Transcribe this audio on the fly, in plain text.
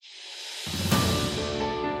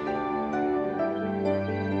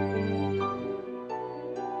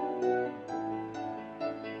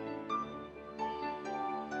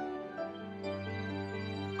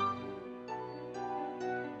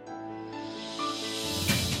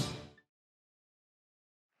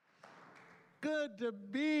good to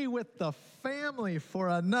be with the family for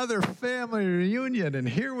another family reunion, and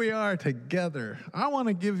here we are together. I want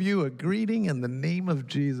to give you a greeting in the name of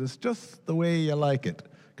Jesus, just the way you like it,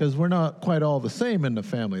 because we're not quite all the same in the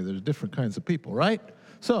family. There's different kinds of people, right?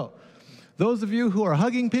 So, those of you who are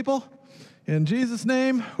hugging people, in Jesus'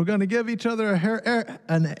 name, we're going to give each other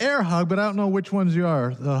an air hug, but I don't know which ones you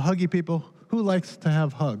are. The huggy people, who likes to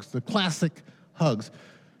have hugs? The classic hugs.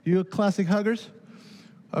 You classic huggers?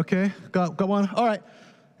 Okay, got one? All right,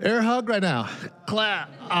 air hug right now. Clap.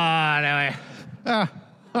 Anyway.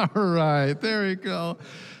 All right, there we go.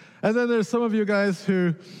 And then there's some of you guys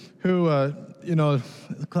who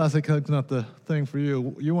classic hug's not the thing for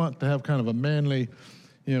you. You want to have kind of a manly,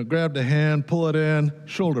 grab the hand, pull it in,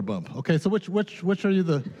 shoulder bump. Okay, so which are you,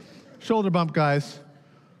 the shoulder bump guys?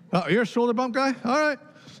 Oh, you're a shoulder bump guy? All right,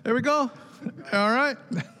 there we go. All right.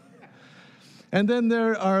 And then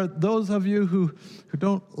there are those of you who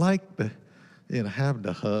don't like the, have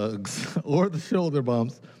the hugs or the shoulder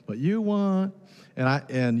bumps, but you want,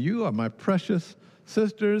 and you are my precious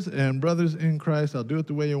sisters and brothers in Christ. I'll do it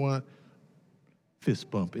the way you want. Fist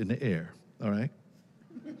bump in the air. All right.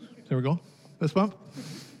 There we go. Fist bump.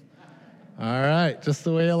 All right, just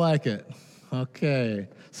the way you like it. Okay.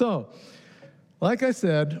 So, like I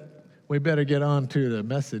said, we better get on to the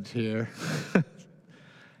message here.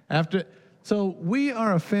 So we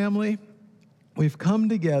are a family. We've come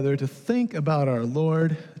together to think about our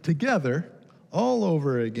Lord together all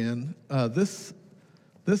over again this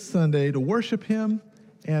Sunday to worship Him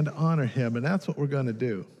and honor Him, and that's what we're going to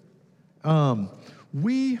do.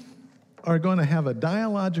 We are going to have a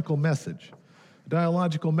dialogical message. A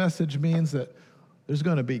dialogical message means that there's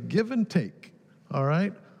going to be give and take, all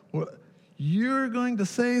right? You're going to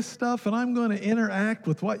say stuff, and I'm going to interact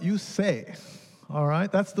with what you say. All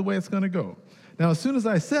right, that's the way it's going to go. Now, as soon as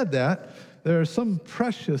I said that, there are some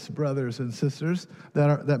precious brothers and sisters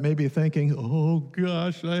that may be thinking, oh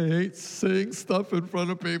gosh, I hate saying stuff in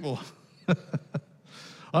front of people.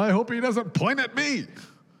 I hope he doesn't point at me.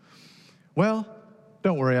 Well,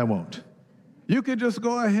 don't worry, I won't. You can just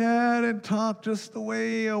go ahead and talk just the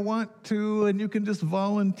way you want to, and you can just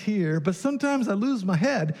volunteer. But sometimes I lose my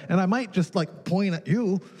head, and I might just point at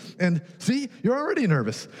you, and see, you're already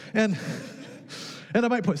nervous. And I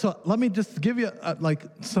might point. So let me just give you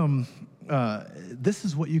some. This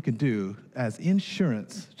is what you can do as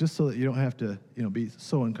insurance, just so that you don't have to, be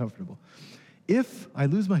so uncomfortable. If I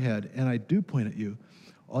lose my head and I do point at you,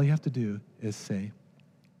 all you have to do is say,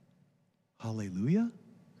 "Hallelujah."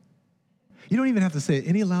 You don't even have to say it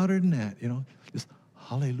any louder than that. Just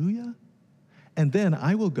 "Hallelujah," and then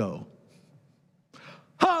I will go,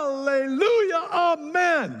 "Hallelujah,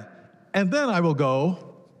 Amen," and then I will go.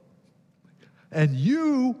 And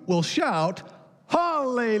you will shout,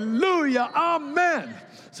 "Hallelujah, Amen."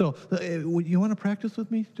 So, you want to practice with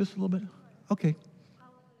me just a little bit? Okay.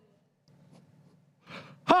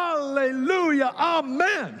 Hallelujah,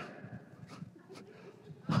 Amen.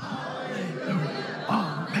 Hallelujah,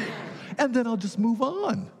 Amen. And then I'll just move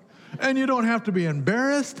on. And you don't have to be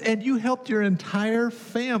embarrassed, and you helped your entire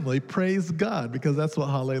family praise God, because that's what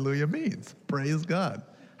hallelujah means. Praise God.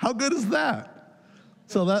 How good is that?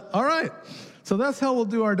 All right. So that's how we'll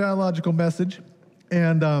do our dialogical message.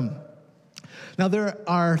 And now there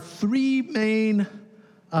are three main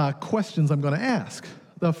questions I'm going to ask.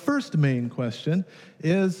 The first main question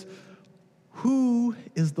is, who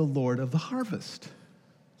is the Lord of the harvest?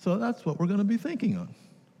 So that's what we're going to be thinking on.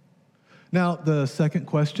 Now, the second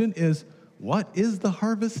question is, what is the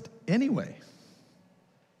harvest anyway?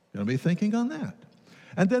 You're going to be thinking on that.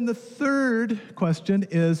 And then the third question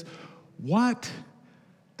is, what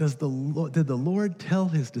did the Lord tell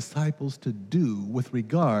His disciples to do with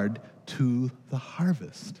regard to the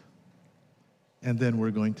harvest? And then we're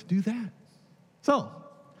going to do that. So,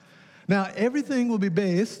 now everything will be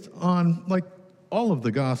based on all of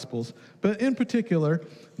the Gospels, but in particular,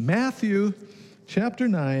 Matthew chapter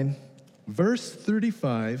 9, verse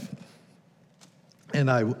 35,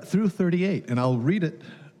 and through 38, and I'll read it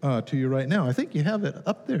to you right now. I think you have it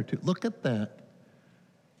up there too. Look at that.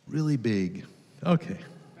 Really big. Okay.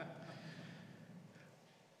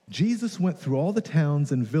 Jesus went through all the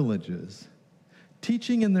towns and villages,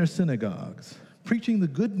 teaching in their synagogues, preaching the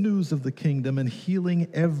good news of the kingdom, and healing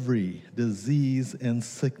every disease and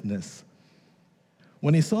sickness.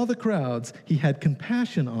 When he saw the crowds, he had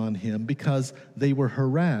compassion on them because they were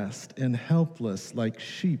harassed and helpless like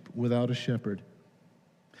sheep without a shepherd.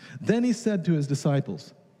 Then he said to his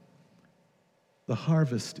disciples, "The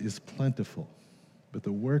harvest is plentiful, but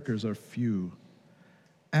the workers are few.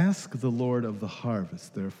 Ask the Lord of the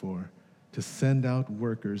harvest, therefore, to send out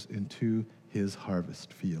workers into his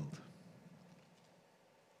harvest field."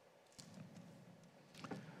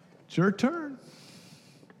 It's your turn.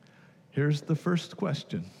 Here's the first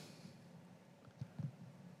question.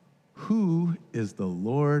 Who is the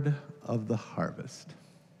Lord of the harvest?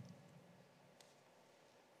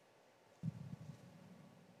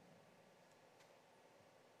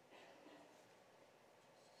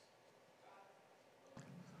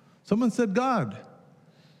 Someone said God.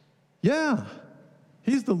 Yeah,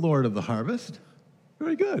 he's the Lord of the harvest.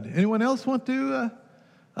 Very good. Anyone else want to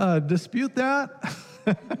dispute that?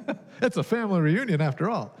 It's a family reunion after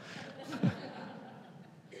all.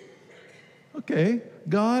 Okay,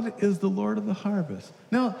 God is the Lord of the harvest.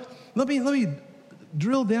 Now, let me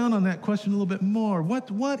drill down on that question a little bit more.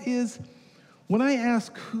 What is, when I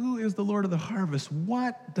ask who is the Lord of the harvest,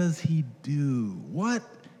 what does he do? What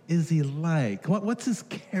is he like? What's his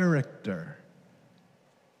character?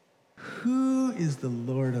 Who is the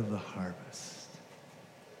Lord of the harvest?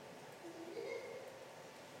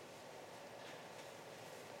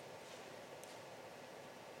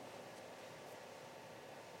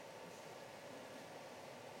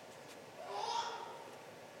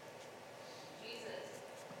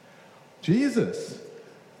 Jesus.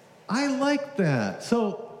 I like that.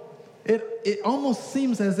 So it almost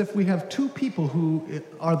seems as if we have two people who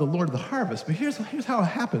are the Lord of the harvest. But here's how it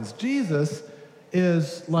happens. Jesus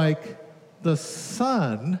is like the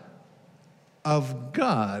Son of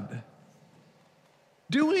God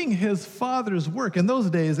doing his Father's work. In those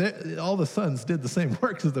days, all the sons did the same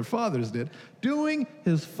work as their fathers did, doing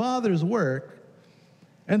his Father's work.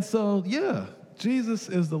 And so, yeah, Jesus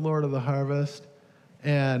is the Lord of the harvest,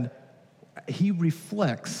 and he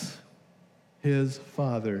reflects his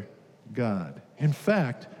Father, God. In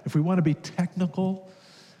fact, if we want to be technical,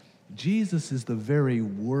 Jesus is the very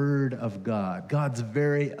Word of God, God's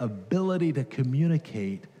very ability to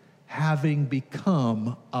communicate, having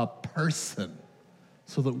become a person,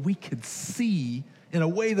 so that we could see in a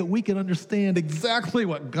way that we can understand exactly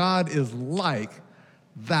what God is like.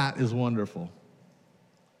 That is wonderful.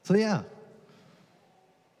 So yeah.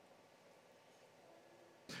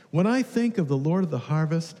 When I think of the Lord of the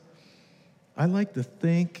harvest, I like to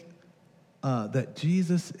think that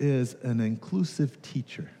Jesus is an inclusive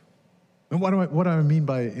teacher. And what do I mean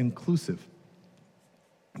by inclusive?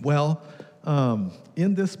 Well,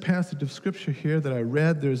 in this passage of Scripture here that I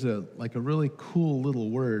read, there's a really cool little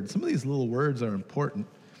word. Some of these little words are important.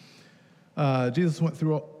 Jesus went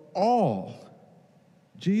through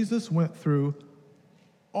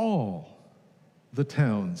all the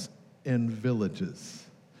towns and villages.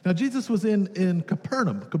 Now, Jesus was in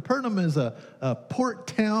Capernaum. Capernaum is a port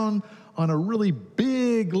town on a really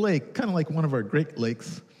big lake, kind of like one of our Great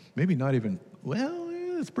Lakes. Maybe not even, well,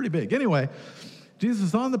 it's pretty big. Anyway, Jesus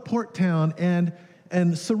is on the port town, and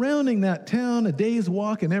surrounding that town, a day's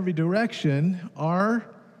walk in every direction, are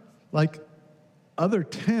like other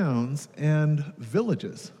towns and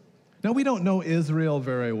villages. Now, we don't know Israel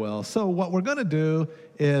very well, so what we're going to do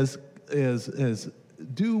is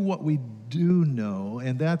do what we do know,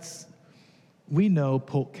 and that's, we know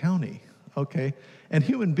Polk County, okay? And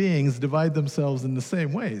human beings divide themselves in the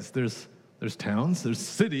same ways. There's towns, there's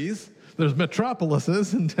cities, there's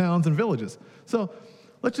metropolises and towns and villages. So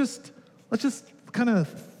let's just kind of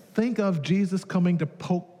think of Jesus coming to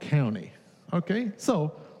Polk County, okay?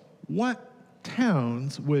 So what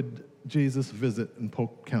towns would Jesus visit in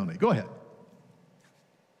Polk County? Go ahead.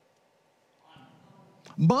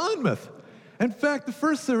 Monmouth. In fact, the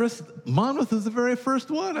first service, Monmouth is the very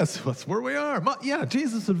first one. That's where we are. Yeah,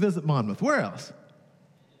 Jesus would visit Monmouth. Where else?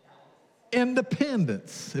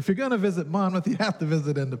 Independence. If you're going to visit Monmouth, you have to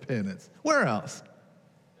visit Independence. Where else?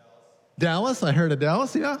 Dallas. I heard of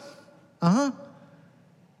Dallas, yeah. Uh-huh.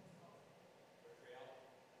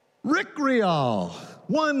 Rick Rial.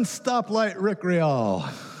 One stoplight Rick Rial.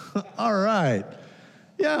 All right.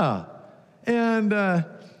 Yeah. And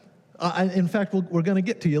in fact, we're going to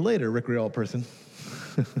get to you later, Rick Rial person.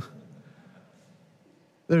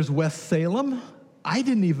 There's West Salem. I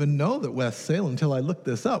didn't even know that West Salem until I looked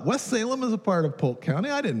this up. West Salem is a part of Polk County.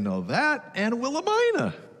 I didn't know that. And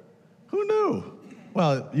Willamina. Who knew?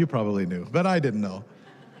 Well, you probably knew, but I didn't know.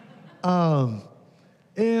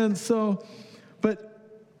 And so,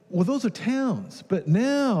 well, those are towns. But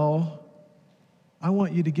now, I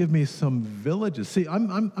want you to give me some villages. See,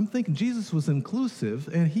 I'm thinking Jesus was inclusive,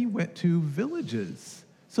 and he went to villages.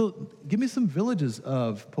 So give me some villages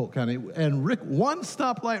of Polk County. And one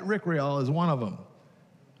stoplight Rick Rial is one of them.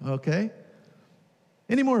 Okay?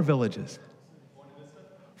 Any more villages?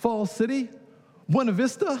 Falls City? Buena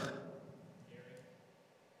Vista?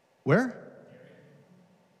 Where?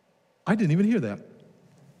 I didn't even hear that.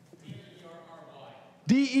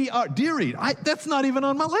 D-E-R-R-Y. Deary. That's not even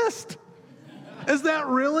on my list. Is that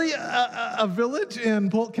really a village in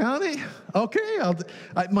Polk County? Okay,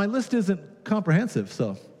 my list isn't comprehensive,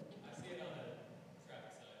 so.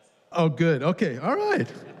 Oh, good. Okay, all right.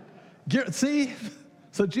 See?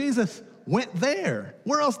 So Jesus went there.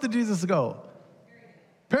 Where else did Jesus go?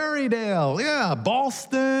 Perrydale. Yeah,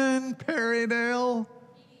 Ballston, Perrydale.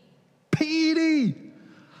 Petey.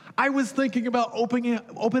 I was thinking about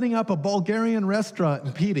opening up a Bulgarian restaurant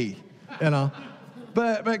in Petey, you know.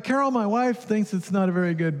 But Carol, my wife, thinks it's not a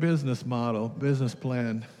very good business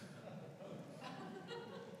plan.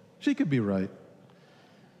 She could be right.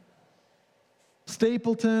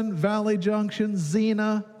 Stapleton, Valley Junction,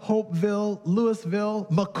 Xena, Hopeville, Louisville,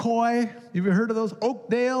 McCoy. Have you ever heard of those?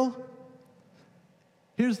 Oakdale.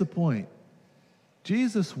 Here's the point.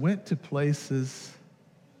 Jesus went to places,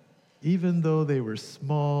 even though they were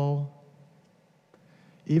small,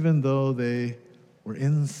 even though they were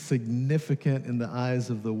insignificant in the eyes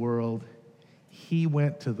of the world, he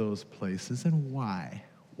went to those places. And why?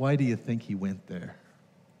 Why do you think he went there?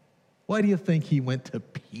 Why do you think he went to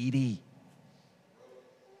Petey?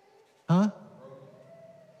 Huh?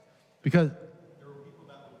 Because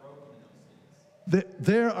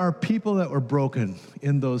there are people that were broken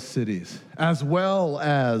in those cities, as well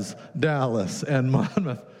as Dallas and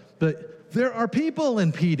Monmouth. But there are people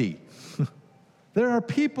in Petey. There are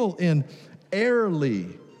people in Airlie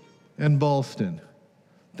and Ballston.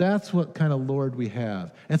 That's what kind of Lord we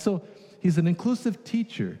have. And so he's an inclusive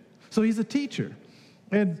teacher. So he's a teacher.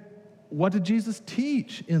 And what did Jesus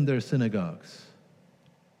teach in their synagogues?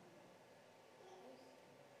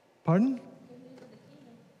 Pardon?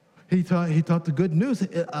 He taught the good news.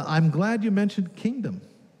 I'm glad you mentioned kingdom.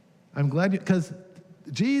 I'm glad because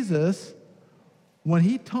Jesus, when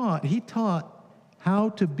he taught how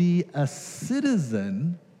to be a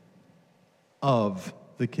citizen of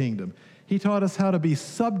the kingdom. He taught us how to be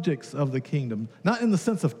subjects of the kingdom, not in the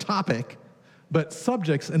sense of topic, but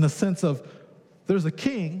subjects in the sense of there's a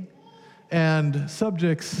king, and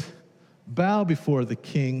subjects bow before the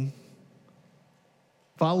king,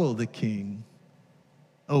 follow the king,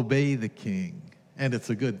 obey the king, and it's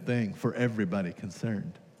a good thing for everybody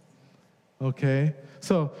concerned. Okay?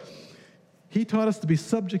 So, he taught us to be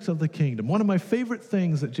subjects of the kingdom. One of my favorite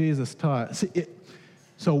things that Jesus taught,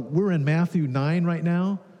 so we're in Matthew 9 right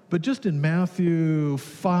now, but just in Matthew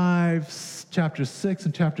 5, chapter 6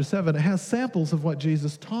 and chapter 7, it has samples of what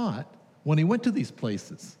Jesus taught when he went to these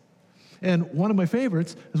places. And one of my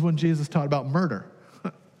favorites is when Jesus taught about murder.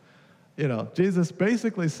 You know, Jesus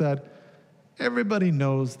basically said, everybody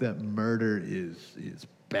knows that murder is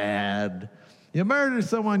bad. You murder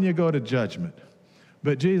someone, you go to judgment.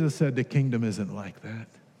 But Jesus said the kingdom isn't like that.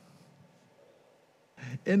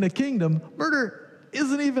 In the kingdom, murder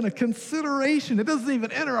isn't even a consideration. It doesn't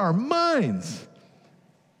even enter our minds.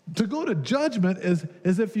 To go to judgment is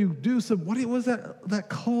if you do some, what was that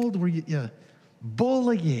called? Where you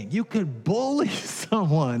bullying. You could bully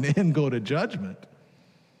someone and go to judgment.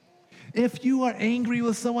 If you are angry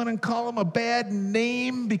with someone and call them a bad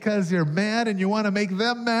name because you're mad and you want to make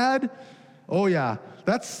them mad, oh yeah,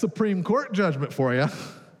 that's Supreme Court judgment for you.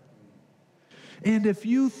 And if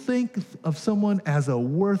you think of someone as a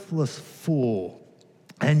worthless fool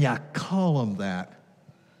and you call them that,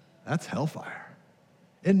 that's hellfire.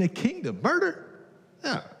 In the kingdom, murder,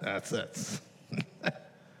 yeah, that's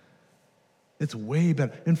it's way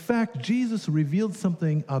better. In fact, Jesus revealed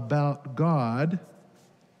something about God,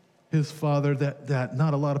 his Father, that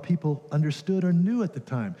not a lot of people understood or knew at the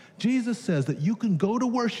time. Jesus says that you can go to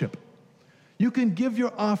worship. You can give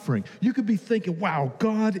your offering. You could be thinking, wow,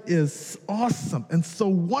 God is awesome and so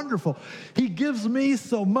wonderful. He gives me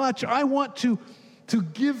so much. I want to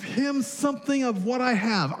give him something of what I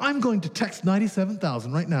have. I'm going to text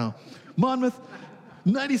 97,000 right now. Monmouth,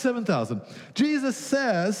 97,000. Jesus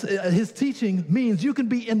says, his teaching means you can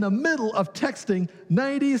be in the middle of texting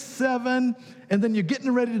 97, and then you're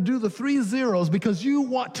getting ready to do the 3 zeros because you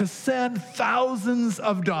want to send thousands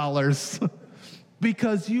of dollars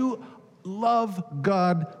because you love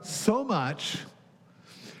God so much.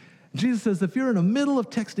 Jesus says, if you're in the middle of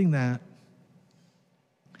texting that,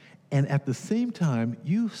 and at the same time,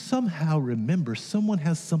 you somehow remember someone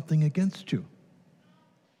has something against you.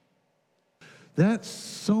 That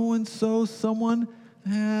so-and-so someone,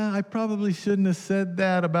 I probably shouldn't have said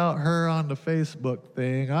that about her on the Facebook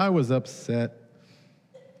thing. I was upset.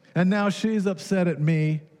 And now she's upset at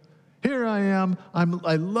me. Here I am. I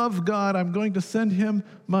love God. I'm going to send him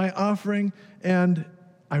my offering. And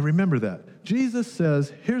I remember that. Jesus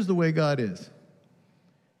says, here's the way God is.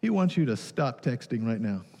 He wants you to stop texting right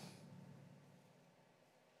now.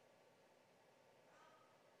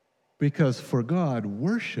 Because for God,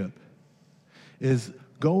 worship is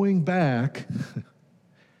going back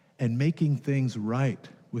and making things right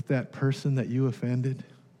with that person that you offended,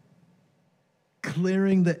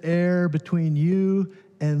 clearing the air between you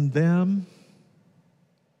and them,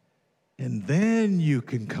 and then you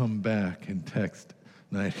can come back and text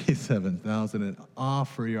 97,000 and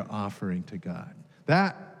offer your offering to God.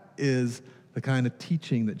 That is the kind of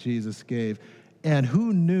teaching that Jesus gave. And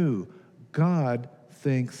who knew God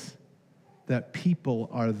thinks that people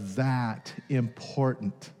are that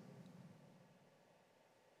important?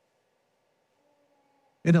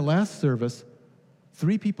 In the last service,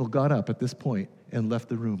 3 people got up at this point and left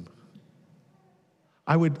the room.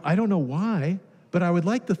 I don't know why, but I would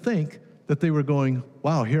like to think that they were going,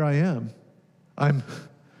 wow, here I am. I'm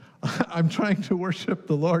trying to worship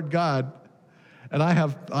the Lord God, and I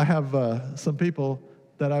have some people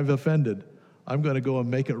that I've offended. I'm going to go and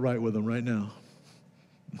make it right with them right now.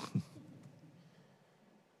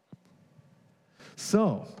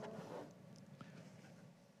 So,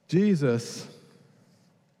 Jesus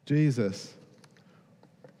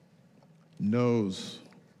knows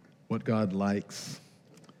what God likes,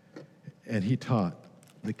 and he taught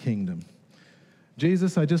the kingdom.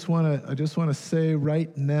 Jesus, I just want to say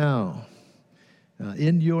right now,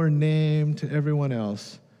 in your name to everyone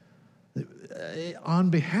else, on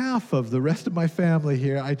behalf of the rest of my family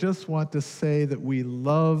here, I just want to say that we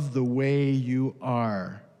love the way you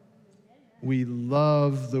are. We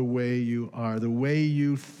love the way you are, the way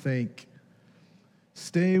you think.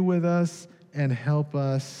 Stay with us and help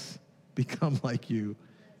us become like you.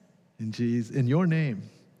 In your name,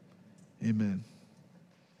 amen.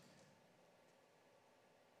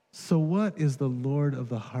 So what is the Lord of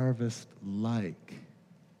the harvest like?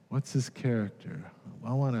 What's his character?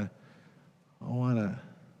 I want to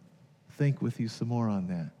think with you some more on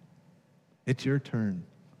that. It's your turn.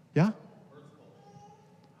 Yeah?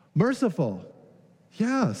 Merciful.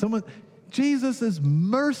 Yeah, Jesus is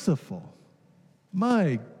merciful.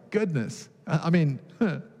 My goodness. I mean,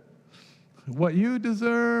 what you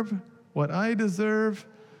deserve, what I deserve,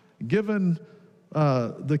 given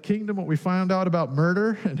the kingdom, what we found out about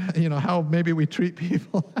murder, and how maybe we treat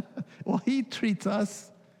people. Well, he treats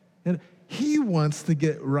us, and he wants to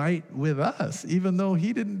get right with us, even though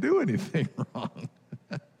he didn't do anything wrong.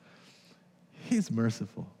 He's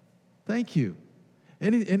merciful. Thank you.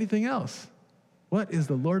 Anything else? What is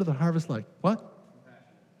the Lord of the harvest like? What?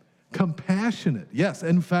 Compassionate. Yes,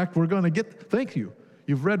 in fact, we're going to thank you.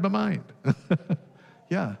 You've read my mind.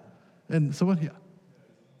 Yeah. And so what? Yeah.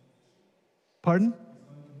 Pardon?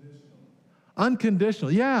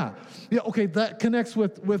 Unconditional. Yeah. Okay, that connects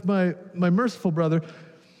with my merciful brother.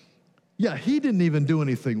 Yeah, he didn't even do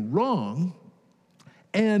anything wrong.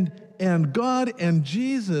 And God and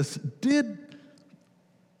Jesus did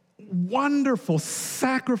wonderful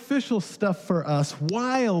sacrificial stuff for us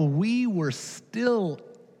while we were still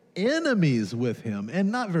enemies with him and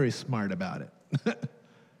not very smart about it.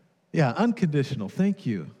 Yeah, unconditional. Thank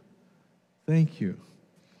you. Thank you.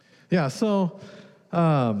 Yeah, so,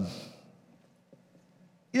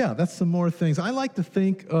 that's some more things. I like to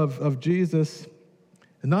think of Jesus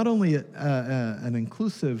not only an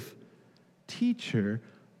inclusive teacher,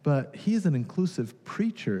 but he's an inclusive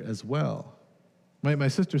preacher as well. My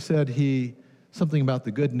sister said something about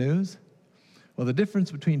the good news. Well, the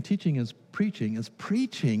difference between teaching and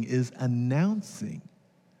preaching is announcing.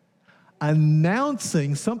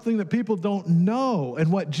 Announcing something that people don't know.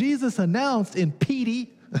 And what Jesus announced in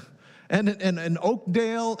Petey and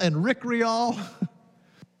Oakdale and Rick Rial,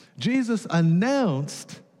 Jesus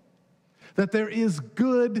announced that there is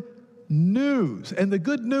good news. And the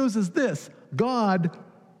good news is this: God's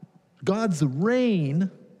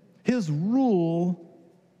reign, his rule,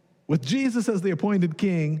 with Jesus as the appointed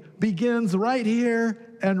king, begins right here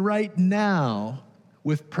and right now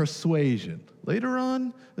with persuasion. Later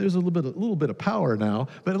on, there's a little bit of power now,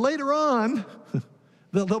 but later on,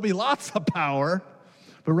 there'll be lots of power.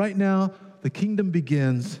 But right now, the kingdom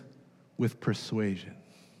begins with persuasion.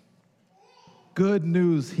 Good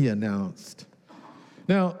news, he announced.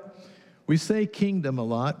 Now, we say kingdom a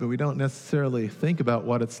lot, but we don't necessarily think about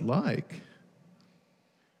what it's like.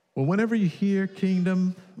 Well, whenever you hear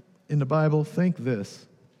kingdom in the Bible, think this: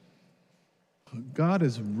 God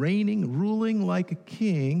is reigning, ruling like a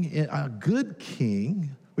king, a good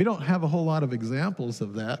king. We don't have a whole lot of examples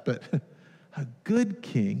of that, but a good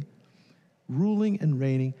king, ruling and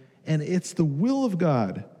reigning, and it's the will of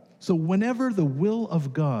God. So whenever the will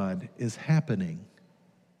of God is happening,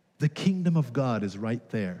 the kingdom of God is right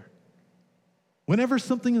there. Whenever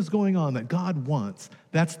something is going on that God wants,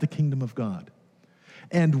 that's the kingdom of God.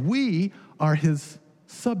 And we are his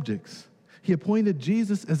subjects. He appointed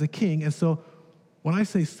Jesus as a king, and so When I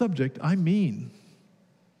say subject, I mean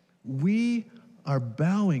we are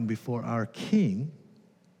bowing before our King,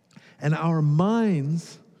 and our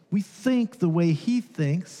minds, we think the way he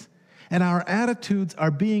thinks, and our attitudes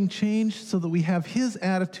are being changed so that we have his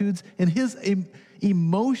attitudes and his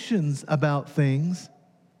emotions about things.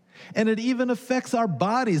 And it even affects our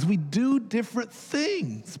bodies. We do different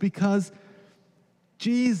things because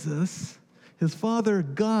Jesus, his Father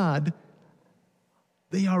God,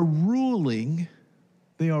 they are ruling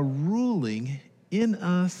in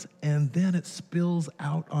us, and then it spills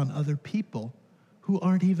out on other people who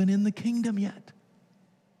aren't even in the kingdom yet.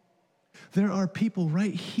 There are people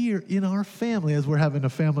right here in our family, as we're having a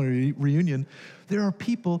family reunion, there are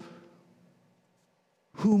people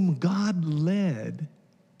whom God led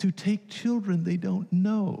to take children they don't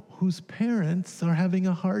know, whose parents are having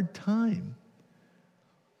a hard time.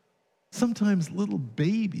 Sometimes little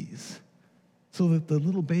babies, so that the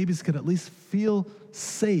little babies can at least feel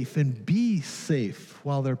safe and be safe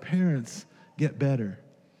while their parents get better.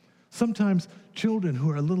 Sometimes children who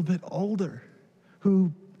are a little bit older,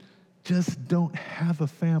 who just don't have a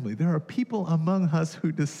family. There are people among us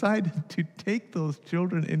who decided to take those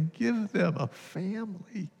children and give them a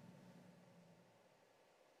family.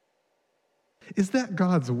 Is that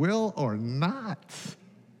God's will or not?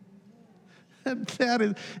 And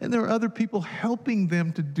there are other people helping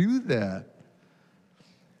them to do that.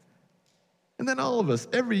 And then all of us,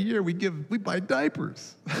 every year we buy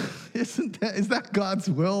diapers. Is that God's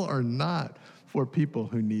will or not for people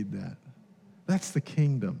who need that? That's the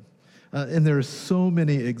kingdom. And there are so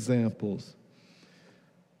many examples.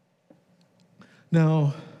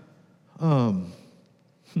 Now,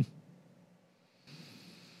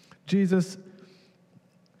 Jesus,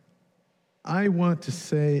 I want to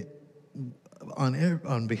say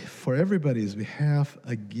for everybody's behalf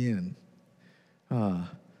again,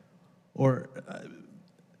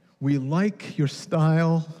 we like your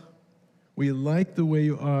style, we like the way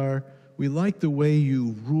you are, we like the way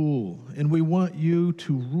you rule, and we want you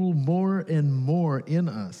to rule more and more in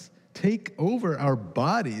us. Take over our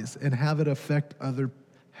bodies and have it affect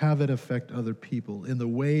other people in the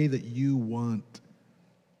way that you want.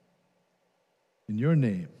 In your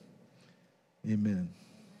name, amen.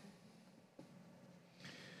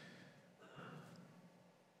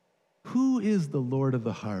 Who is the Lord of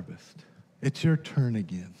the harvest? It's your turn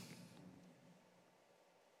again.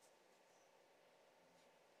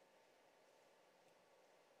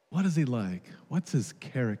 What is he like? What's his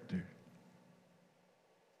character?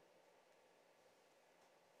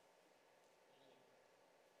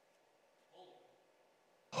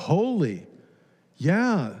 Holy.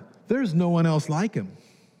 Yeah, there's no one else like him.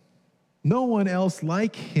 No one else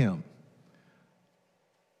like him.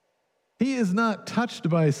 He is not touched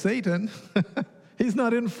by Satan. He's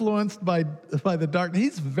not influenced by the darkness.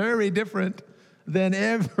 He's very different than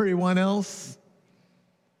everyone else.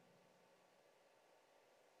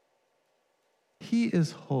 He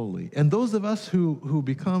is holy. And those of us who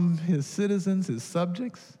become his citizens, his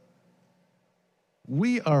subjects,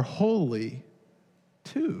 we are holy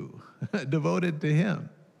too, devoted to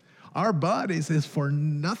him. Our bodies is for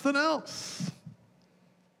nothing else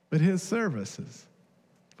but his services.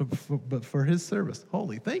 But for his service,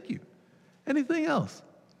 holy. Thank you. Anything else?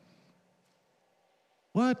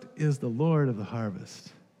 What is the Lord of the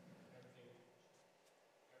harvest?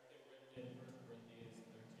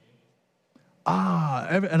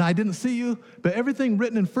 And I didn't see you, but everything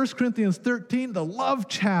written in 1 Corinthians 13, the love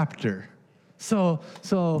chapter. So,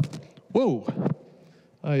 whoa,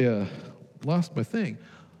 I lost my thing.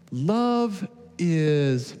 Love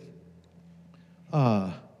is,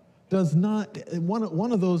 does not,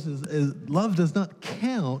 one of those is love does not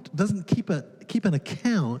count, doesn't keep an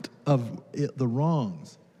account of the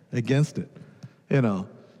wrongs against it,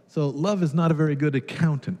 So love is not a very good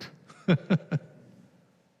accountant.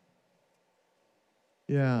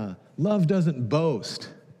 Yeah, love doesn't boast.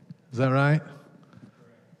 Is that right?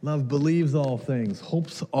 Love believes all things,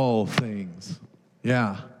 hopes all things.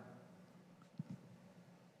 Yeah.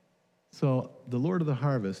 So the Lord of the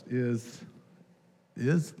harvest is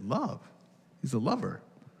love. He's a lover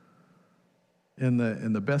in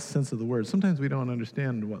the best sense of the word. Sometimes we don't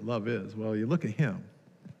understand what love is. Well, you look at him,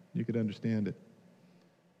 you could understand it.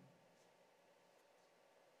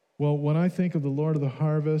 Well, when I think of the Lord of the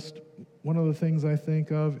harvest, one of the things I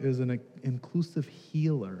think of is an inclusive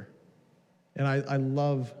healer. And I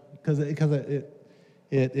love, because it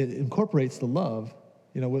incorporates the love,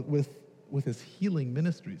 with his healing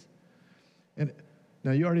ministries. And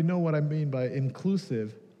now you already know what I mean by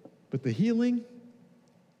inclusive, but the healing,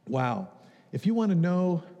 wow. If you want to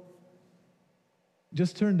know,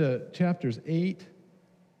 just turn to chapters 8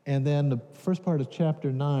 And then the first part of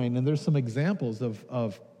chapter 9, and there's some examples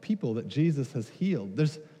of people that Jesus has healed.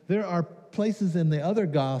 There are places in the other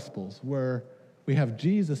Gospels where we have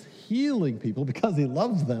Jesus healing people because he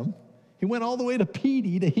loves them. He went all the way to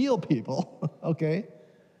Petey to heal people, okay?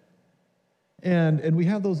 And we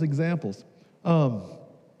have those examples.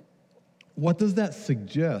 What does that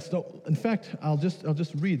suggest? Oh, in fact, I'll just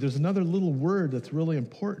read. There's another little word that's really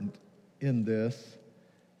important in this,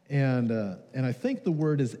 and I think the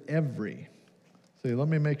word is every. So let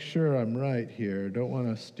me make sure I'm right here. Don't want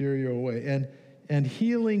to steer you away. And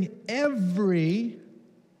healing every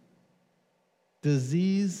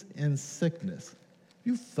disease and sickness. Have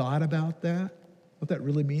you thought about that? What that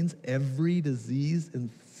really means? Every disease and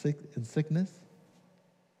sickness?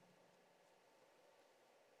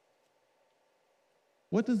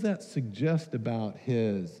 What does that suggest about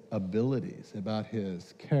his abilities, about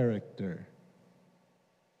his character?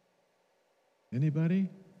 Anybody?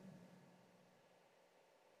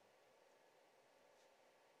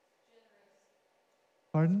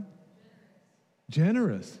 Pardon?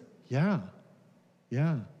 Generous. Yeah.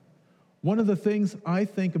 One of the things I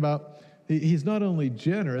think about, he's not only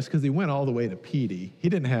generous because he went all the way to Petey. He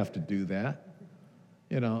didn't have to do that.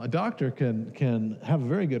 You know, a doctor can have a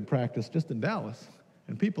very good practice just in Dallas,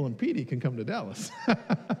 and people in Petey can come to Dallas.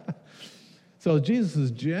 So Jesus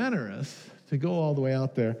is generous to go all the way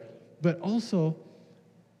out there, but also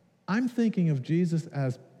I'm thinking of Jesus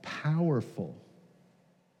as powerful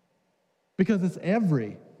because it's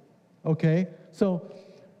every, okay? So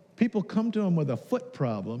people come to him with a foot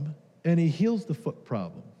problem, and he heals the foot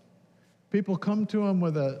problem. People come to him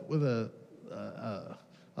with a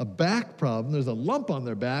back problem. There's a lump on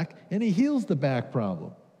their back, and he heals the back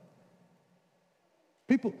problem.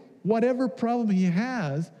 People, whatever problem he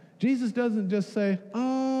has, Jesus doesn't just say,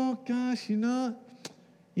 "Oh gosh,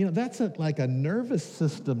 that's like a nervous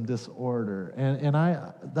system disorder," and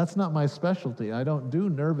that's not my specialty. I don't do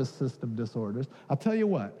nervous system disorders. I'll tell you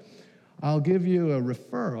what. I'll give you a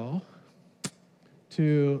referral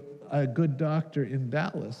to a good doctor in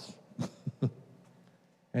Dallas,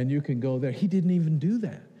 and you can go there. He didn't even do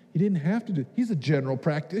that. He didn't have to do. He's a general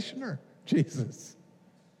practitioner, Jesus,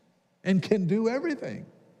 and can do everything.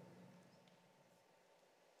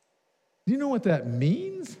 Do you know what that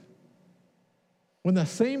means? When the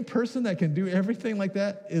same person that can do everything like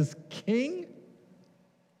that is king,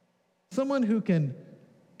 someone who can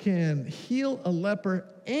heal a leper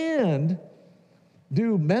and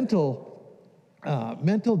do mental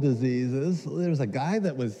diseases. There's a guy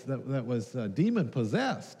that was demon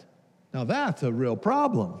possessed. Now that's a real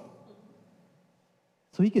problem.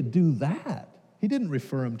 So he could do that. He didn't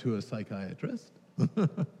refer him to a psychiatrist.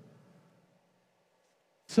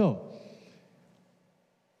 So,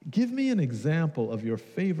 give me an example of your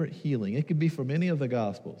favorite healing. It could be from any of the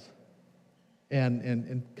Gospels.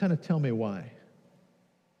 And kind of tell me why.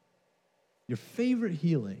 Your favorite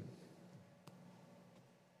healing.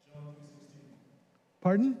 John 3:16.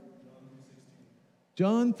 Pardon?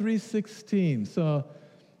 John 3:16. So,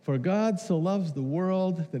 for God so loves the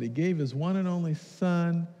world that he gave his one and only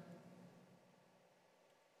Son.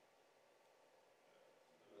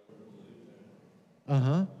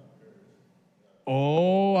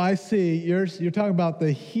 Oh, I see. You're talking about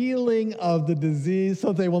the healing of the disease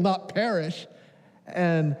so they will not perish,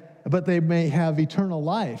 but they may have eternal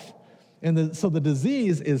life. And so the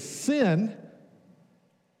disease is sin.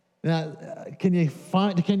 Now, can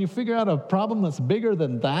you figure out a problem that's bigger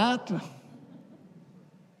than that?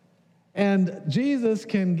 And Jesus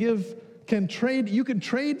you can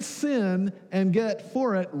trade sin and get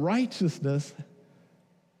for it righteousness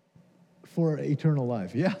for eternal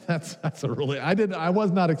life. Yeah, that's a really, I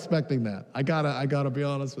was not expecting that. I gotta be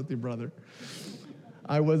honest with you, brother.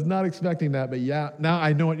 I was not expecting that, but yeah, now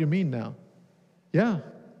I know what you mean now. Yeah.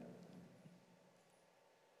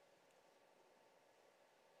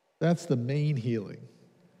 That's the main healing.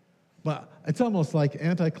 But it's almost like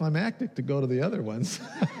anticlimactic to go to the other ones.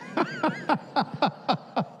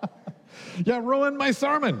 Yeah, ruined my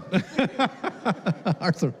sermon.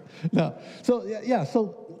 No. So, yeah,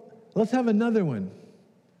 so let's have another one.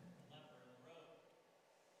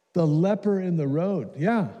 The leper in the road.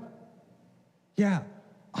 Yeah,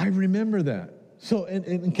 I remember that. So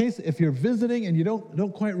in case, if you're visiting and you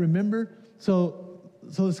don't quite remember, so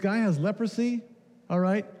this guy has leprosy, all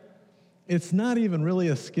right? It's not even really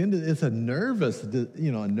a skin disease, it's a a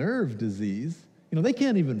nerve disease. They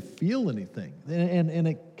can't even feel anything. And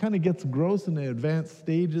it kind of gets gross in the advanced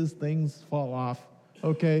stages, things fall off,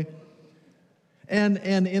 okay? And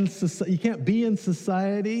in society, you can't be in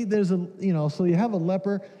society. So you have a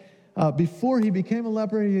leper. before he became a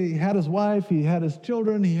leper, he had his wife, he had his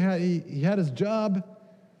children, he had his job.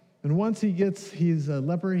 And once he's a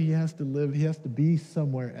leper, he has to be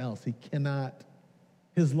somewhere else.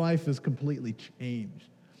 His life is completely changed.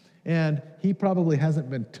 And he probably hasn't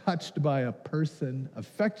been touched by a person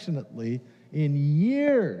affectionately in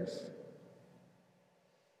years.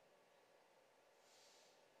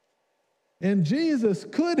 And Jesus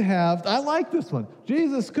could have, I like this one. He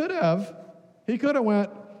could have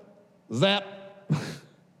went, zap,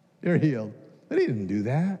 you're healed. But he didn't do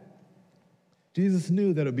that. Jesus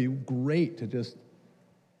knew that it would be great to just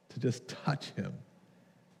touch him.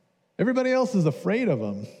 Everybody else is afraid of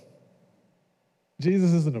him.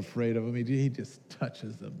 Jesus isn't afraid of him. He just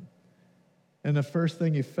touches them. And the first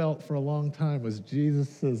thing he felt for a long time was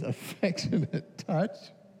Jesus' affectionate touch.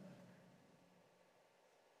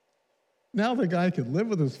 Now the guy could live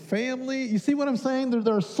with his family. You see what I'm saying?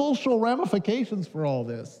 There are social ramifications for all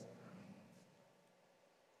this.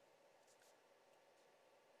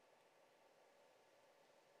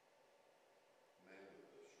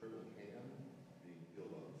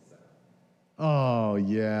 Oh,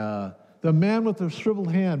 yeah. The man with the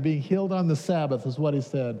shriveled hand being healed on the Sabbath is what he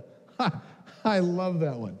said. I love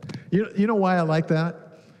that one. You know why I like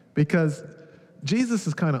that? Because Jesus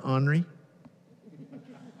is kind of ornery.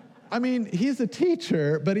 I mean, he's a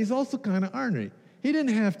teacher, but he's also kind of ornery. He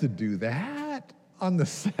didn't have to do that on the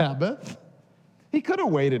Sabbath. He could have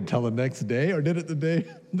waited till the next day or did it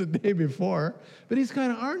the day before, but he's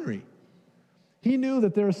kind of ornery. He knew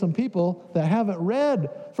that there are some people that haven't read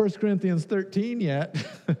 1 Corinthians 13 yet.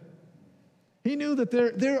 He knew that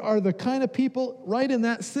there are the kind of people right in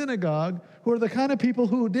that synagogue who are the kind of people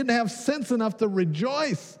who didn't have sense enough to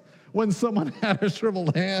rejoice when someone had a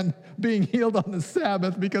shriveled hand being healed on the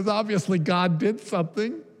Sabbath, because obviously God did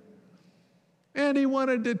something. And he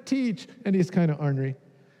wanted to teach, and he's kind of ornery.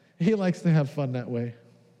 He likes to have fun that way.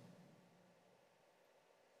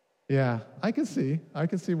 Yeah, I can see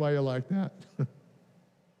why you like that.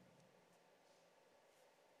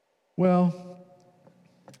 Well,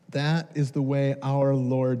 that is the way our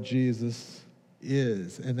Lord Jesus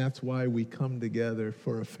is, and that's why we come together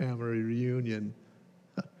for a family reunion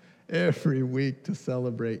every week to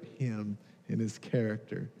celebrate him and his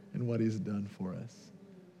character and what he's done for us.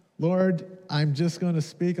 Lord, I'm just going to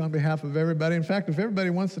speak on behalf of everybody. In fact, if everybody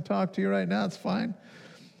wants to talk to you right now, it's fine.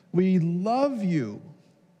 We love you.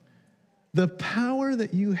 The power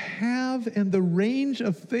that you have and the range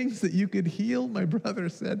of things that you could heal, my brother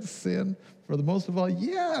said, sin, for the most of all,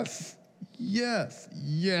 yes, yes,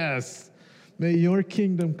 yes. May your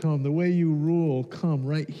kingdom come, the way you rule, come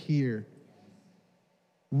right here.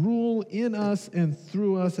 Rule in us and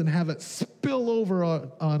through us and have it spill over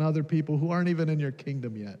on other people who aren't even in your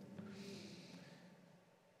kingdom yet.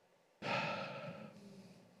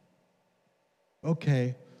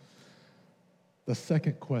 Okay, the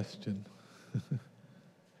second question.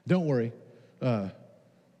 Don't worry, the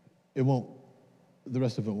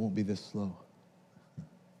rest of it won't be this slow.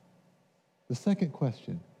 The second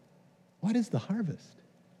question, what is the harvest?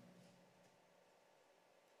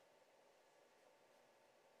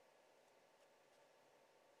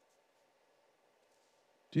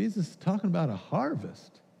 Jesus is talking about a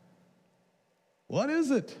harvest. What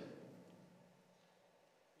is it?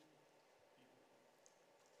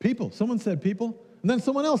 People. Someone said people, and then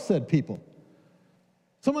someone else said people.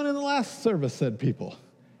 Someone in the last service said people.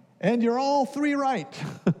 And you're all three right.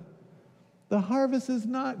 The harvest is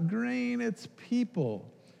not grain, it's people.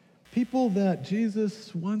 People that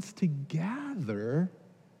Jesus wants to gather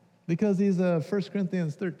because he's a 1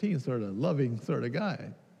 Corinthians 13 sort of loving sort of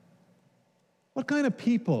guy. What kind of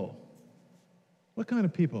people? What kind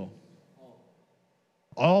of people?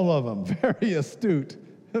 All of them. Very astute.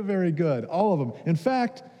 Very good. All of them. In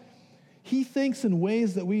fact, he thinks in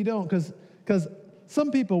ways that we don't, because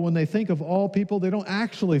some people, when they think of all people, they don't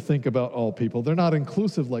actually think about all people. They're not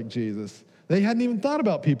inclusive like Jesus. They hadn't even thought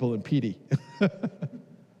about people in PD.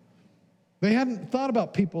 They hadn't thought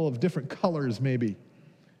about people of different colors, maybe.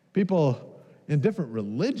 People in different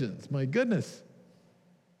religions, my goodness.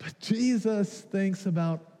 But Jesus thinks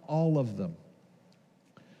about all of them.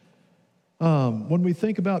 When we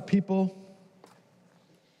think about people,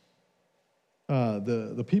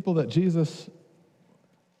 the people that Jesus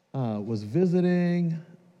was visiting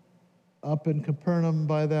up in Capernaum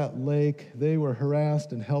by that lake, they were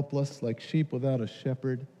harassed and helpless like sheep without a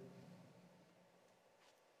shepherd.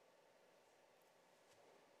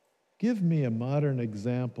 Give me a modern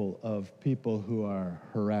example of people who are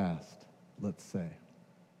harassed, let's say.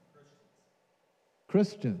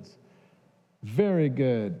 Christians. Very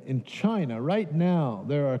good. In China, right now,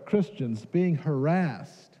 there are Christians being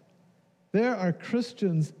harassed There are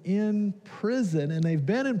Christians in prison, and they've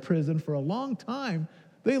been in prison for a long time.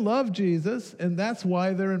 They love Jesus, and that's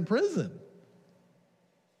why they're in prison.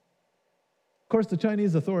 Of course, the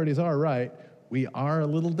Chinese authorities are right. We are a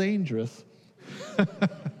little dangerous.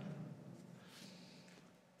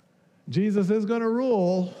 Jesus is going to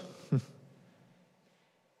rule.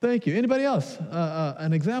 Thank you. Anybody else?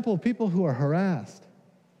 An example of people who are harassed.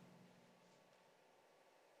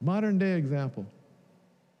 Modern day example.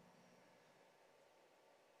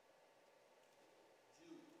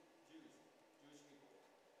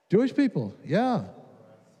 Jewish people, yeah.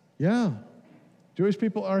 Yeah. Jewish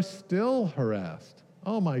people are still harassed.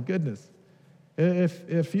 Oh my goodness.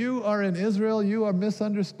 If you are in Israel, you are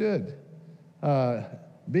misunderstood.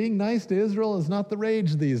 Being nice to Israel is not the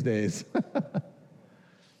rage these days.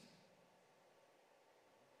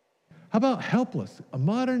 How about helpless? A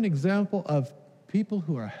modern example of people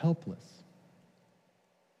who are helpless.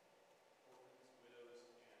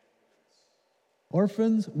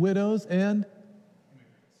 Orphans, widows, and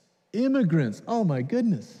immigrants. Oh my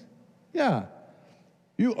goodness. Yeah.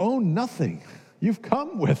 You own nothing. You've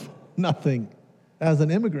come with nothing as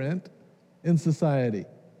an immigrant in society.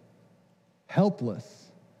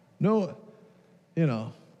 Helpless. No,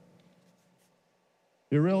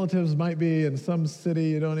 your relatives might be in some city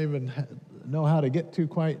you don't even know how to get to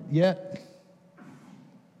quite yet.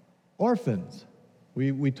 Orphans.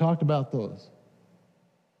 We talked about those,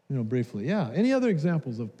 briefly. Yeah. Any other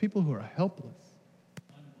examples of people who are helpless?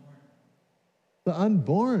 The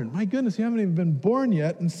unborn. My goodness, you haven't even been born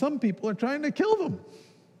yet, and some people are trying to kill them.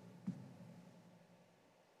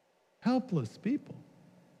 Helpless people.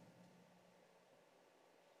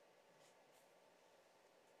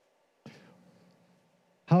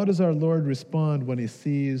 How does our Lord respond when he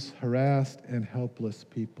sees harassed and helpless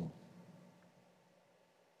people?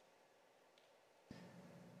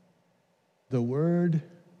 The word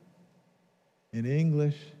in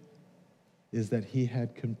English is that he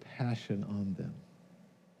had compassion on them.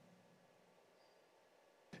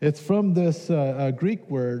 It's from this Greek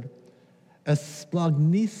word,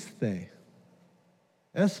 esplagniste.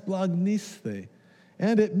 Esplagniste.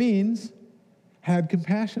 And it means had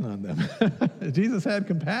compassion on them. Jesus had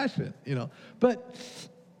compassion, But,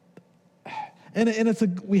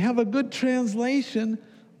 we have a good translation,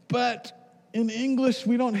 but in English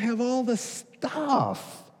we don't have all the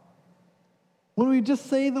stuff. When we just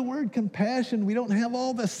say the word compassion, we don't have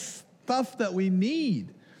all the stuff that we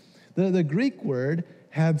need. The Greek word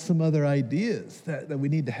had some other ideas that we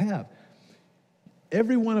need to have.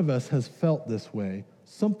 Every one of us has felt this way.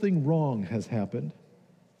 Something wrong has happened.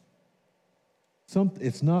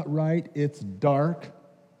 It's not right, it's dark,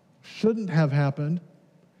 shouldn't have happened,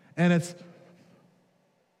 and it's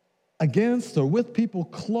against or with people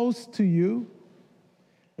close to you.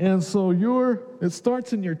 And so it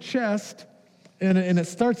starts in your chest, and it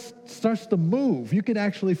starts to move. You can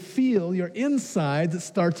actually feel your insides, it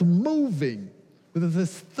starts moving with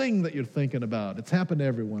this thing that you're thinking about. It's happened to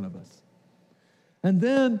every one of us. And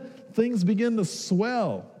then things begin to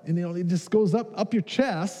swell, and it just goes up your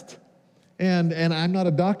chest. And I'm not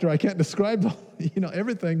a doctor, I can't describe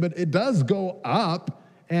everything, but it does go up,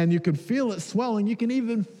 and you can feel it swelling. You can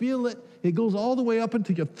even feel it goes all the way up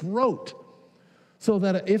into your throat. So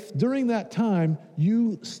that if during that time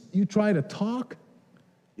you try to talk,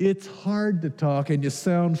 it's hard to talk and you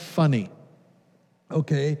sound funny.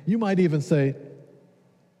 Okay? You might even say,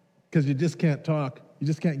 because you just can't talk, you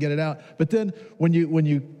just can't get it out. But then when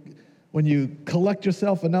you collect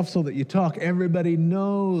yourself enough so that you talk, everybody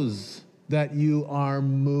knows that you are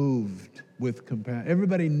moved with compassion.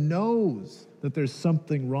 Everybody knows that there's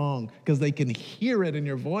something wrong because they can hear it in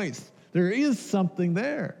your voice. There is something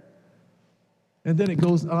there. And then it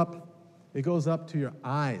goes up to your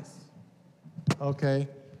eyes. Okay?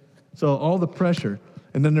 So all the pressure,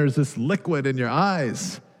 and then there's this liquid in your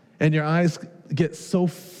eyes, and your eyes get so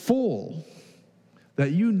full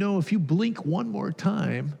that if you blink one more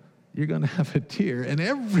time, you're going to have a tear, and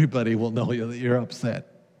everybody will know that you're upset.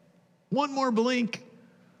 One more blink.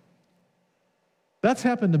 That's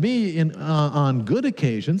happened to me on good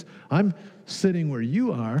occasions. I'm sitting where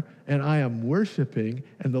you are, and I am worshiping,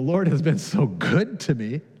 and the Lord has been so good to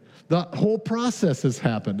me. The whole process has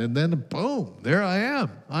happened, and then boom, there I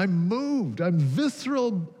am. I'm moved. I'm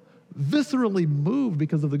viscerally moved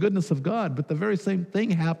because of the goodness of God, but the very same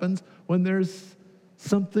thing happens when there's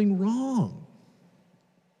something wrong.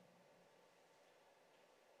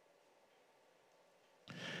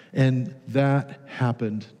 And that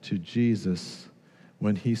happened to Jesus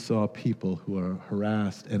when he saw people who are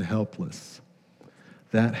harassed and helpless.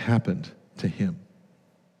 That happened to him.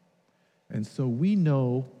 And so we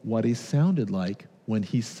know what he sounded like when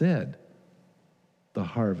he said, the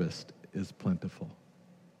harvest is plentiful.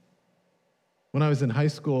 When I was in high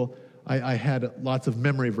school, I had lots of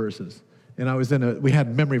memory verses. And we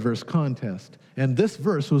had memory verse contest. And this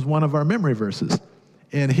verse was one of our memory verses.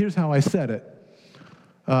 And here's how I said it.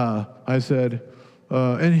 I said,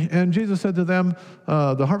 and Jesus said to them,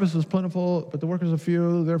 the harvest is plentiful, but the workers are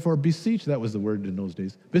few. Therefore, beseech, that was the word in those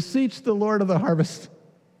days, beseech the Lord of the harvest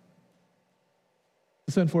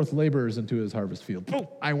to send forth laborers into his harvest field. Oh,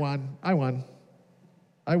 I won. I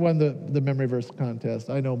won the memory verse contest.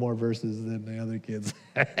 I know more verses than the other kids.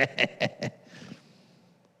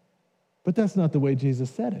 But that's not the way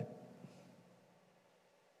Jesus said it.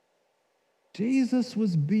 Jesus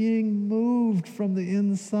was being moved from the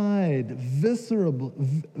inside, viscerally,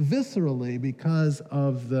 because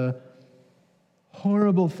of the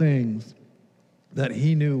horrible things that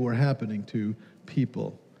he knew were happening to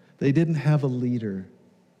people. They didn't have a leader.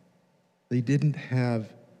 They didn't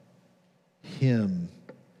have him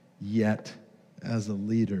yet as a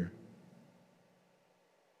leader.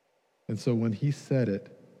 And so when he said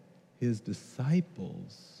it, his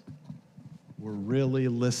disciples were really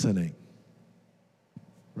listening.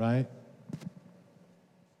 Right?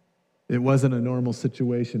 It wasn't a normal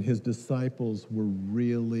situation. His disciples were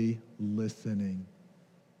really listening.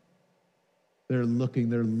 They're looking.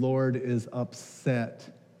 Their Lord is upset.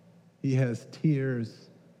 He has tears.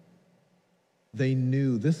 They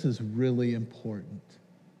knew this is really important.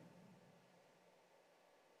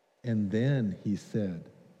 And then he said,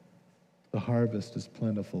 the harvest is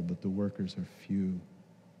plentiful, but the workers are few.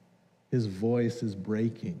 His voice is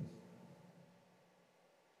breaking.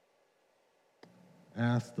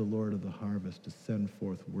 Ask the Lord of the harvest to send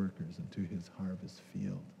forth workers into his harvest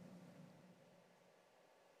field.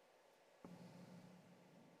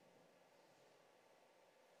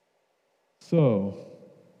 So,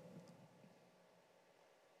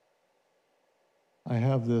 I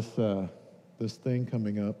have this thing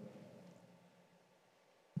coming up.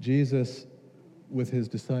 Jesus with his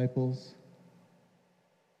disciples,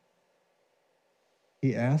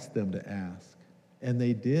 he asked them to ask, and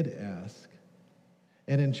they did ask.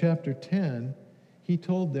 And in chapter 10, he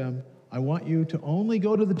told them, I want you to only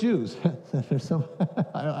go to the Jews.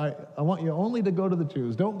 I want you only to go to the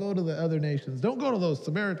Jews. Don't go to the other nations. Don't go to those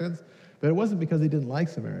Samaritans. But it wasn't because he didn't like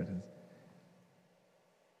Samaritans.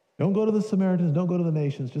 Don't go to the Samaritans. Don't go to the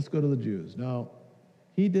nations. Just go to the Jews. No,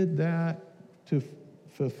 he did that to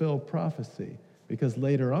fulfill prophecy. Because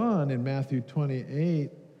later on in Matthew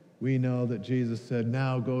 28, we know that Jesus said,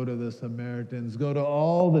 now go to the Samaritans. Go to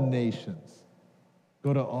all the nations.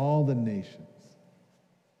 Go to all the nations.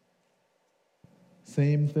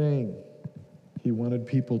 Same thing. He wanted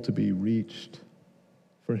people to be reached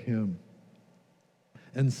for him.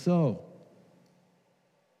 And so,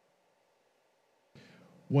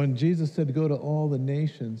 when Jesus said go to all the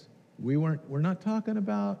nations, we're not talking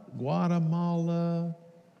about Guatemala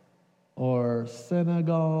or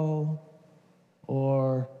Senegal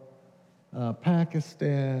or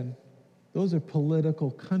Pakistan. Those are political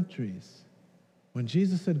countries. When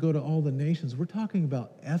Jesus said go to all the nations, we're talking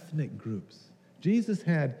about ethnic groups. Jesus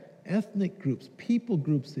had ethnic groups, people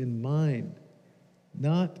groups in mind,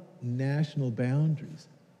 not national boundaries.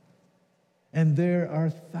 And there are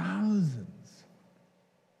thousands.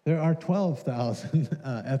 There are 12,000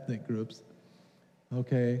 ethnic groups,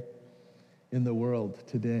 okay, in the world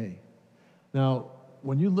today. Now,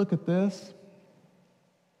 when you look at this,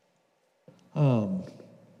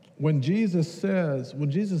 when Jesus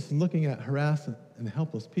is looking at harassed and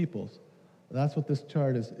helpless peoples, that's what this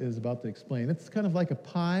chart is about to explain. It's kind of like a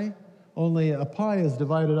pie, only a pie is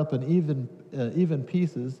divided up in even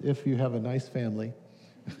pieces if you have a nice family.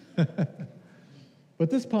 But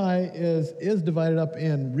this pie is divided up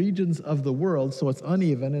in regions of the world, so it's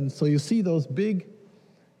uneven. And so you see those big,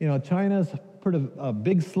 China's a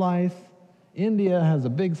big slice. India has a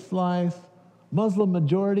big slice. Muslim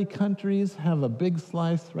majority countries have a big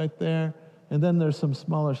slice right there, and then there's some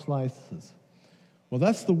smaller slices. Well,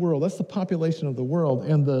 that's the world. That's the population of the world,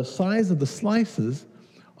 and the size of the slices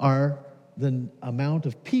are the amount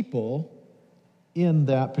of people in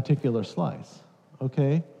that particular slice,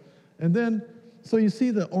 okay? And then, so you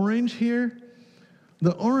see the orange here?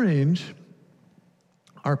 The orange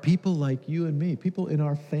are people like you and me, people in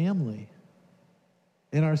our family,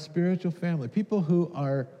 in our spiritual family, people who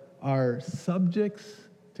are subjects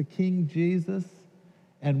to King Jesus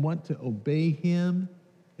and want to obey him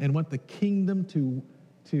and want the kingdom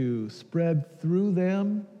to spread through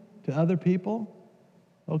them to other people,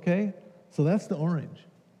 okay? So that's the orange.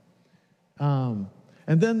 And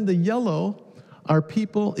then the yellow Our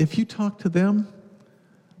people, if you talk to them,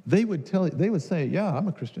 they would say, yeah, I'm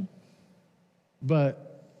a Christian.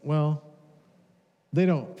 But, well, they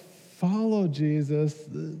don't follow Jesus.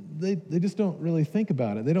 They just don't really think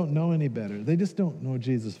about it. They don't know any better. They just don't know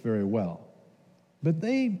Jesus very well. But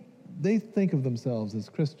they think of themselves as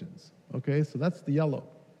Christians. Okay, so that's the yellow.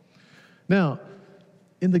 Now,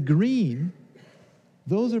 in the green,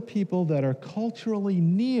 those are people that are culturally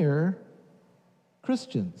near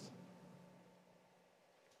Christians.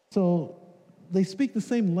 So they speak the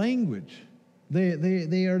same language.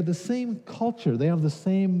 They are the same culture. They have the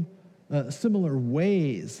same similar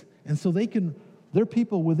ways. And so they're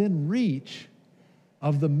people within reach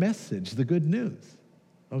of the message, the good news,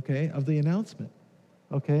 okay, of the announcement,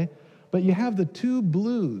 okay? But you have the two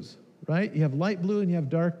blues, right? You have light blue and you have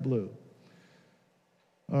dark blue.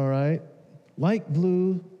 All right? Light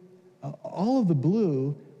blue, all of the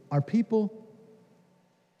blue are people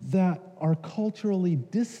that are culturally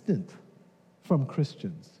distant from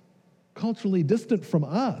Christians, culturally distant from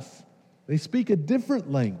us. They speak a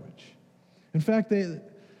different language. In fact,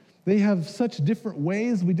 they have such different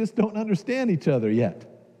ways, we just don't understand each other yet.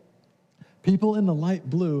 People in the light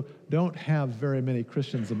blue don't have very many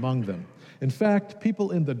Christians among them. In fact,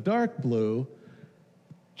 people in the dark blue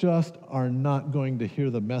just are not going to hear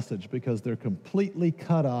the message because they're completely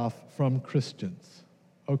cut off from Christians.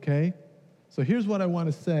 Okay? So here's what I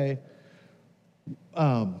want to say.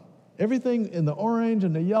 Everything in the orange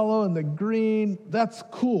and the yellow and the green, that's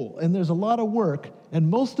cool. And there's a lot of work. And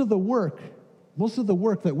most of the work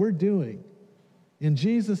that we're doing in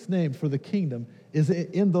Jesus' name for the kingdom is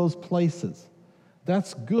in those places.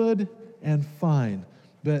 That's good and fine.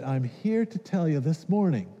 But I'm here to tell you this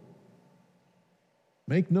morning,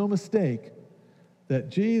 make no mistake, that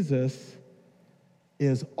Jesus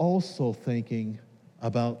is also thinking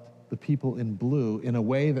about the people in blue in a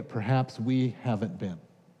way that perhaps we haven't been.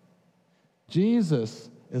 Jesus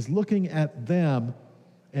is looking at them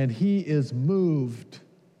and he is moved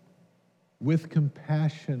with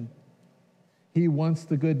compassion. He wants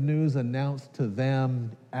the good news announced to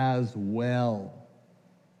them as well.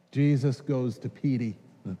 Jesus goes to Petey,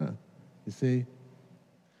 you see?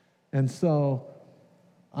 And so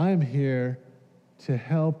I'm here to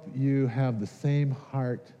help you have the same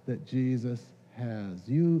heart that Jesus has,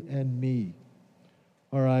 you and me.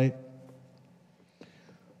 All right?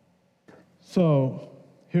 So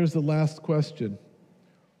here's the last question.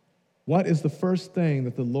 What is the first thing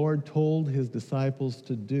that the Lord told his disciples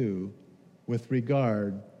to do with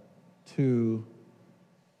regard to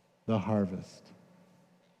the harvest?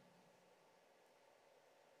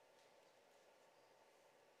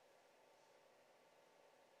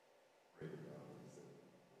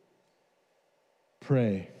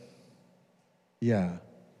 Pray. Yeah.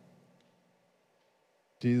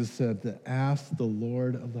 Jesus said to ask the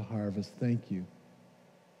Lord of the harvest, thank you.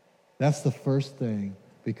 That's the first thing,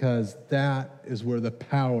 because that is where the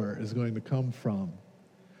power is going to come from.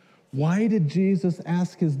 Why did Jesus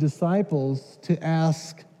ask his disciples to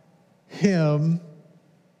ask him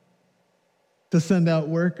to send out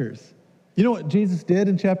workers? You know what Jesus did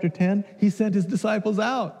in chapter 10? He sent his disciples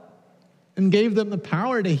out and gave them the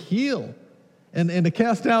power to heal and to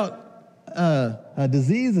cast out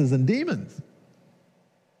diseases and demons.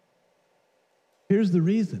 Here's the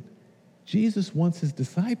reason. Jesus wants his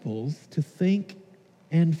disciples to think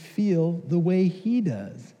and feel the way he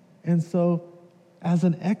does. And so, as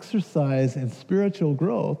an exercise in spiritual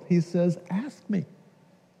growth, he says, ask me.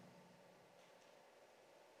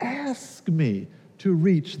 Ask me to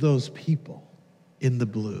reach those people in the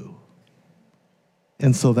blue.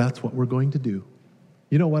 And so that's what we're going to do.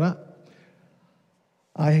 You know what?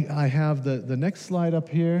 I have the next slide up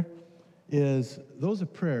here is, those are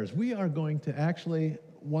prayers. We are going to actually,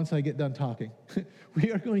 once I get done talking,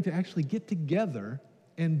 we are going to actually get together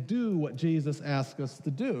and do what Jesus asked us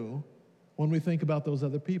to do when we think about those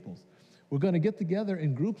other peoples. We're going to get together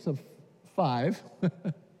in groups of 5.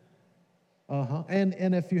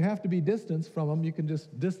 And if you have to be distanced from them, you can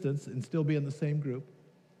just distance and still be in the same group.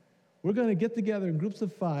 We're going to get together in groups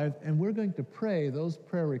of 5, and we're going to pray those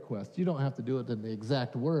prayer requests. You don't have to do it in the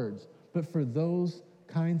exact words, but for those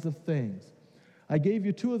kinds of things. I gave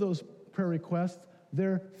you 2 of those prayer requests.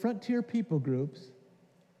 They're frontier people groups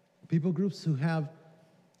who have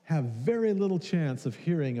very little chance of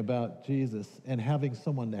hearing about Jesus and having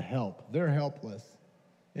someone to help. They're helpless.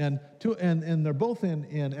 And they're both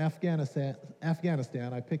in Afghanistan.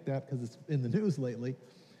 I picked that because it's in the news lately.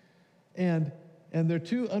 And they're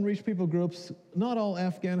 2 unreached people groups. Not all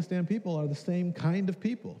Afghanistan people are the same kind of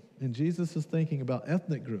people. And Jesus is thinking about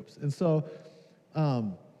ethnic groups. And so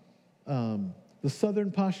the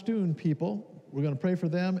Southern Pashtun people, we're going to pray for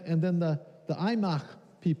them, and then the IMAC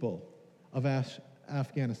people of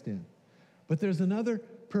Afghanistan. But there's another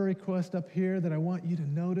prayer request up here that I want you to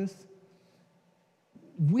notice.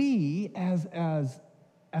 We, as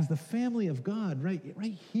the family of God, right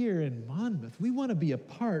here in Monmouth, we want to be a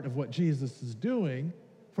part of what Jesus is doing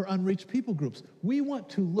for unreached people groups. We want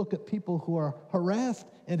to look at people who are harassed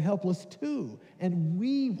and helpless too, and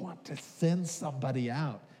we want to send somebody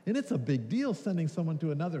out. And it's a big deal sending someone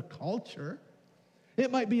to another culture.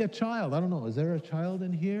 It might be a child. I don't know. Is there a child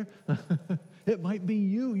in here? It might be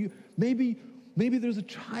you. Maybe there's a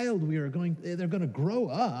child they're going to grow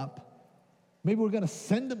up. Maybe we're going to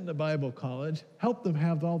send them to Bible college, help them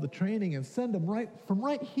have all the training, and send them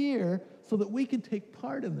right here so that we can take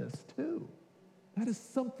part in this too. That is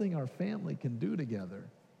something our family can do together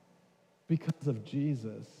because of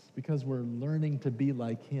Jesus, because we're learning to be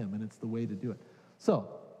like him, and it's the way to do it. So,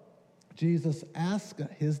 Jesus asked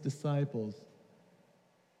his disciples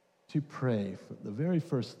to pray for the very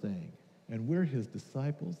first thing, and we're his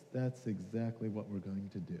disciples. That's exactly what we're going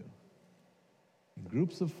to do. In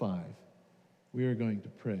groups of 5, we are going to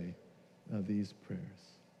pray these prayers.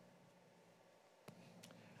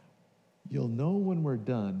 You'll know when we're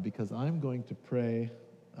done because I'm going to pray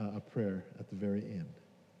a prayer at the very end,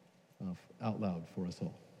 out loud for us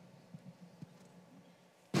all.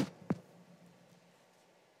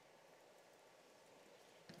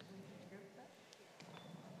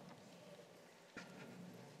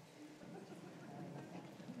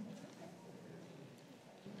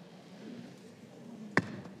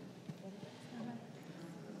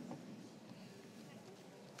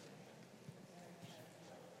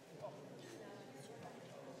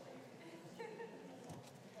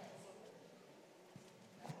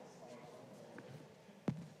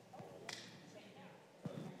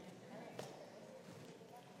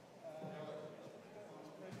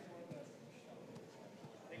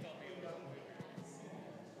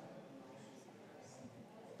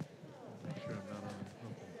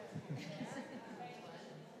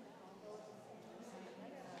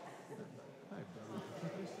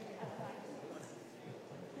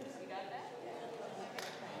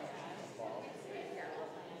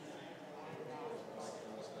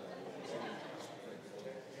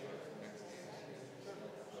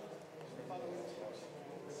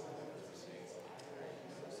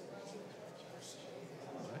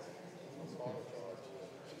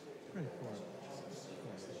 Pray for it.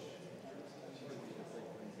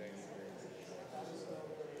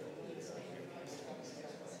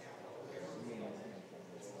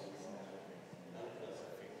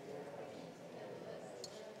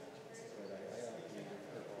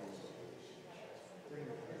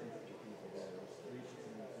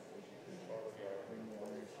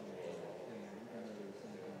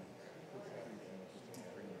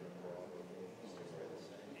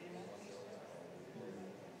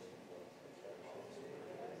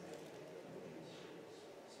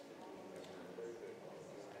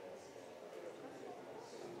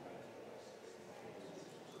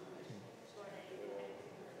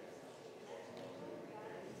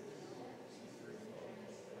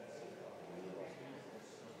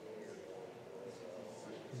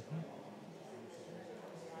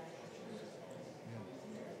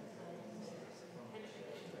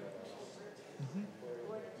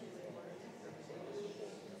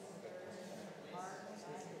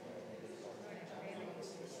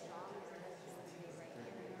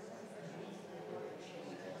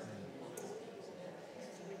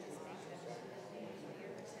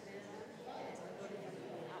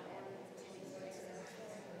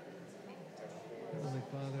 Heavenly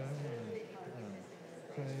Father, I want to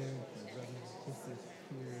pray with my brothers and sisters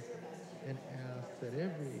here and ask that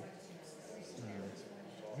every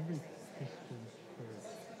Christian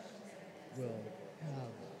church will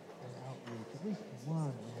have an outreach, at least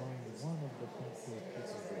one among one of the principal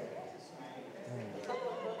people groups,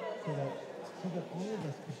 so that all of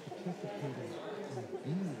us can participate and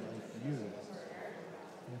be like you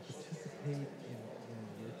and participate in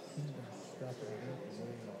your kingdom stuff and your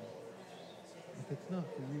way. If it's not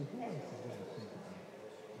for you, who else is going to think about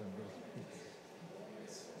those people?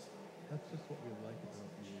 That's just what we like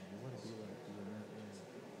about you. We want to be like you in that way.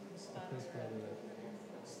 I pray, Father,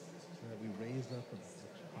 that we raise up a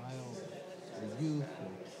child, a youth,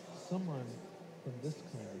 or someone from this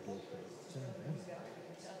congregation, send them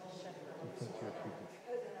to touch your people.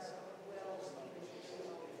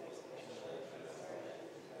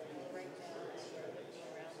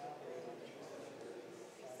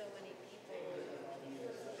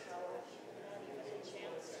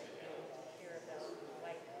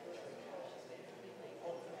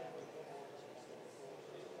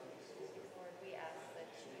 We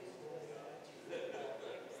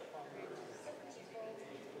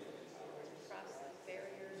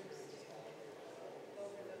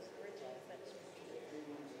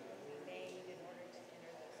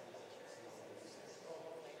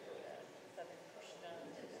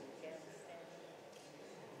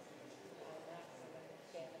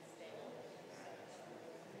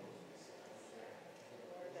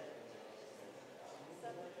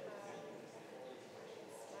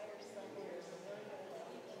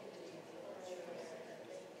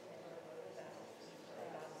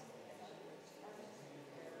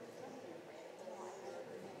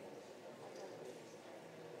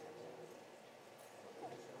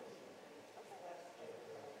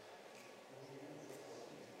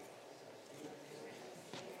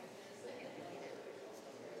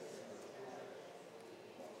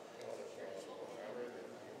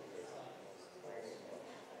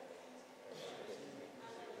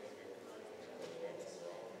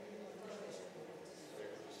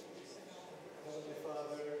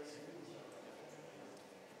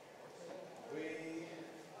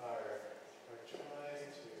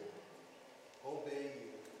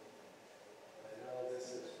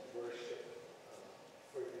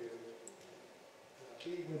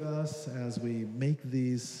Be with us as we make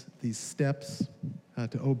these steps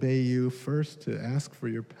to obey you. First, to ask for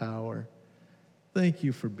your power. Thank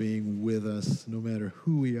you for being with us, no matter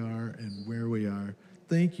who we are and where we are.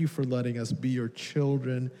 Thank you for letting us be your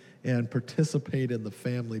children and participate in the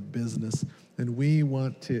family business. And we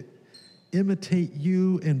want to imitate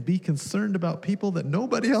you and be concerned about people that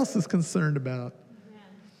nobody else is concerned about. Amen.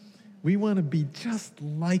 We want to be just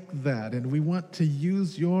like that, and we want to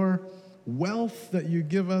use your wealth that you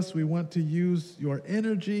give us. We want to use your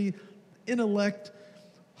energy, intellect,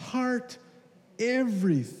 heart,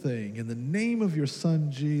 everything in the name of your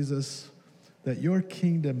Son, Jesus, that your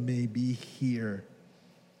kingdom may be here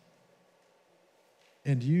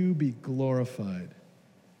and you be glorified.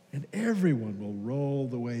 And everyone will roll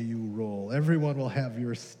the way you roll. Everyone will have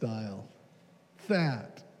your style.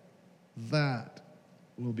 That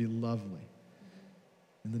will be lovely.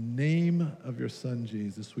 In the name of your Son,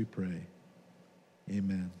 Jesus, we pray.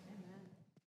 Amen.